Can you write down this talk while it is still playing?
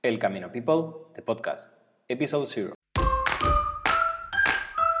El Camino People, the podcast, episode 0.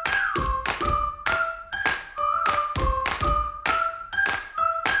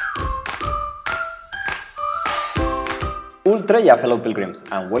 Ultra ya fellow pilgrims,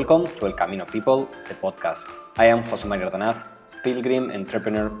 and welcome to El Camino People, the podcast. I am José María Ardanaz, pilgrim,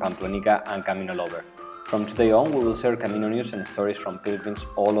 entrepreneur, Pamplonica, and Camino lover. From today on, we will share Camino news and stories from pilgrims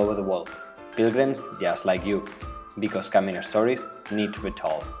all over the world. Pilgrims just like you, because Camino stories need to be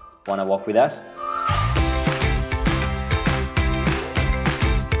told. Wanna walk with us?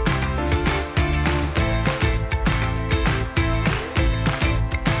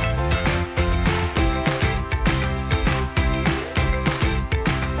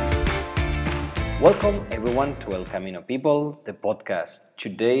 Welcome everyone to El Camino People, the podcast.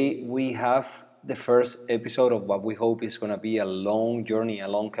 Today we have the first episode of what we hope is going to be a long journey, a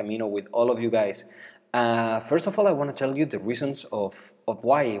long Camino with all of you guys. First of all, I want to tell you the reasons of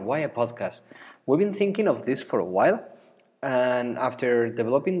why a podcast. We've been thinking of this for a while, and after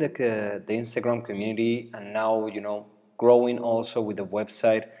developing the Instagram community and now, growing also with the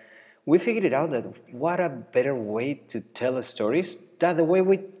website, we figured it out that what a better way to tell stories than the way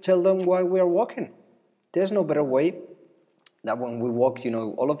we tell them while we are walking. There's no better way that when we walk,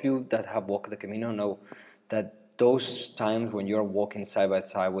 all of you that have walked the Camino know that those times when you're walking side by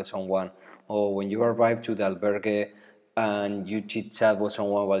side with someone, or when you arrive to the albergue and you chit-chat with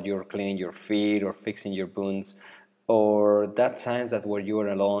someone while you're cleaning your feet or fixing your wounds, or that times that where you are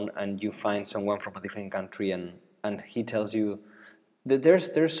alone and you find someone from a different country and he tells you that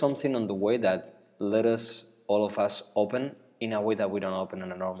there's something on the way that let us, all of us, open in a way that we don't open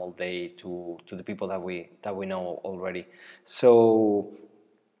on a normal day to the people that we know already. So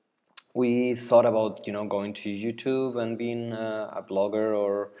we thought about going to YouTube and being a blogger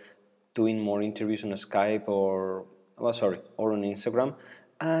or doing more interviews on Skype or on Instagram,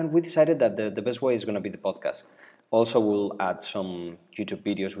 and we decided that the best way is going to be the podcast. Also, we'll add some YouTube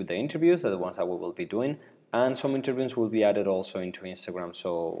videos with the interviews, the ones that we will be doing, and some interviews will be added also into Instagram.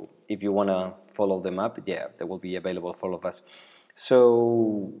 So if you want to follow them up, they will be available for all of us.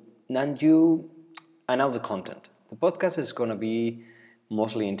 So now the content. The podcast is going to be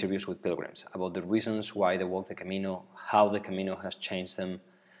mostly interviews with pilgrims about the reasons why they walk the Camino, how the Camino has changed them,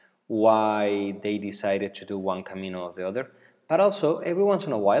 why they decided to do one Camino or the other. But also, every once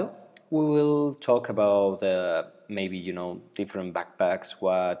in a while, we will talk about maybe different backpacks,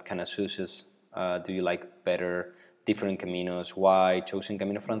 what kind of shoes do you like better, different Caminos, why choosing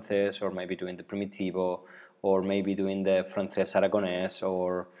Camino Francés, or maybe doing the Primitivo, or maybe doing the Francés Aragonés,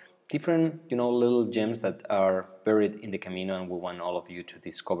 or different little gems that are buried in the Camino, and we want all of you to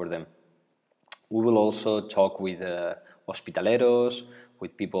discover them. We will also talk with hospitaleros,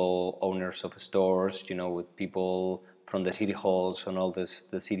 with people, owners of stores, with people from the city halls and all the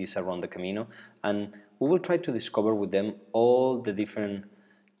cities around the Camino, and we will try to discover with them all the different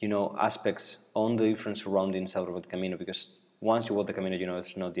aspects on the different surroundings of the Camino, because once you walk the Camino,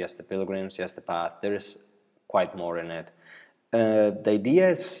 it's not just the pilgrims, just the path. There is quite more in it. The idea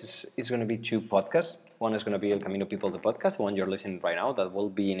is going to be 2 podcasts. One is going to be El Camino People, the podcast, the one you're listening right now, that will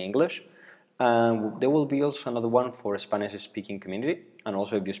be in English. There will be also another one for a Spanish-speaking community, and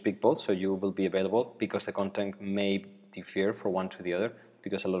also if you speak both, so you will be available, because the content may differ from one to the other,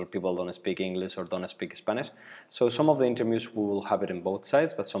 because a lot of people don't speak English or don't speak Spanish. So some of the interviews we will have it in both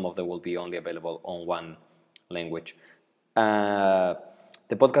sides, but some of them will be only available on one language. The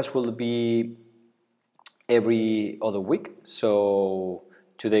podcast will be every other week. So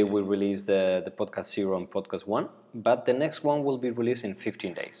today we release the podcast 0 and podcast 1, but the next one will be released in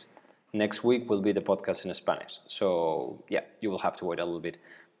 15 days. Next week will be the podcast in Spanish. So you will have to wait a little bit.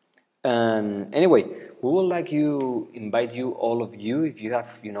 Anyway, we would like invite you, all of you, if you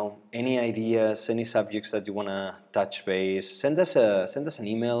have any ideas, any subjects that you want to touch base, send us an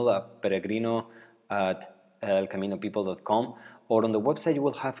email at peregrino@elcaminopeople.com, or on the website you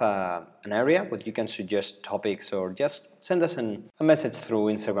will have an area where you can suggest topics, or just send us a message through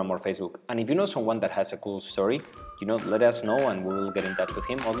Instagram or Facebook. And if you know someone that has a cool story, let us know and we will get in touch with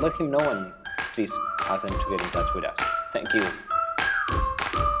him, or let him know and please ask them to get in touch with us. Thank you.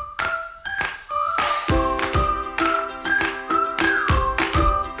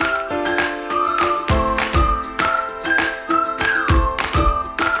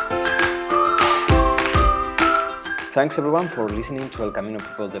 Thanks everyone for listening to El Camino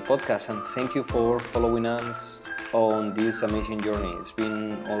People, the podcast, and thank you for following us on this amazing journey. It's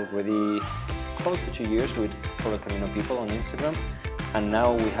been already close to 2 years for El Camino People on Instagram, and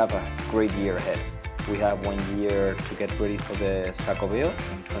now we have a great year ahead. We have 1 year to get ready for the Sacobeo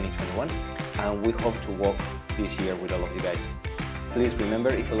in 2021, and we hope to walk this year with all of you guys. Please remember,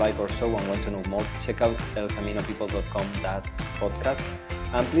 if you like our show and want to know more, check out elcaminopeople.com, that's podcast,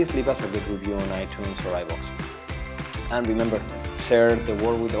 and please leave us a good review on iTunes or iVoox. And remember, share the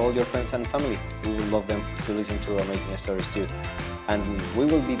word with all your friends and family. We would love them to listen to amazing stories too. And we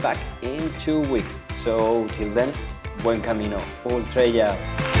will be back in 2 weeks. So till then, buen camino,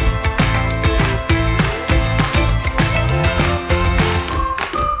 ultra.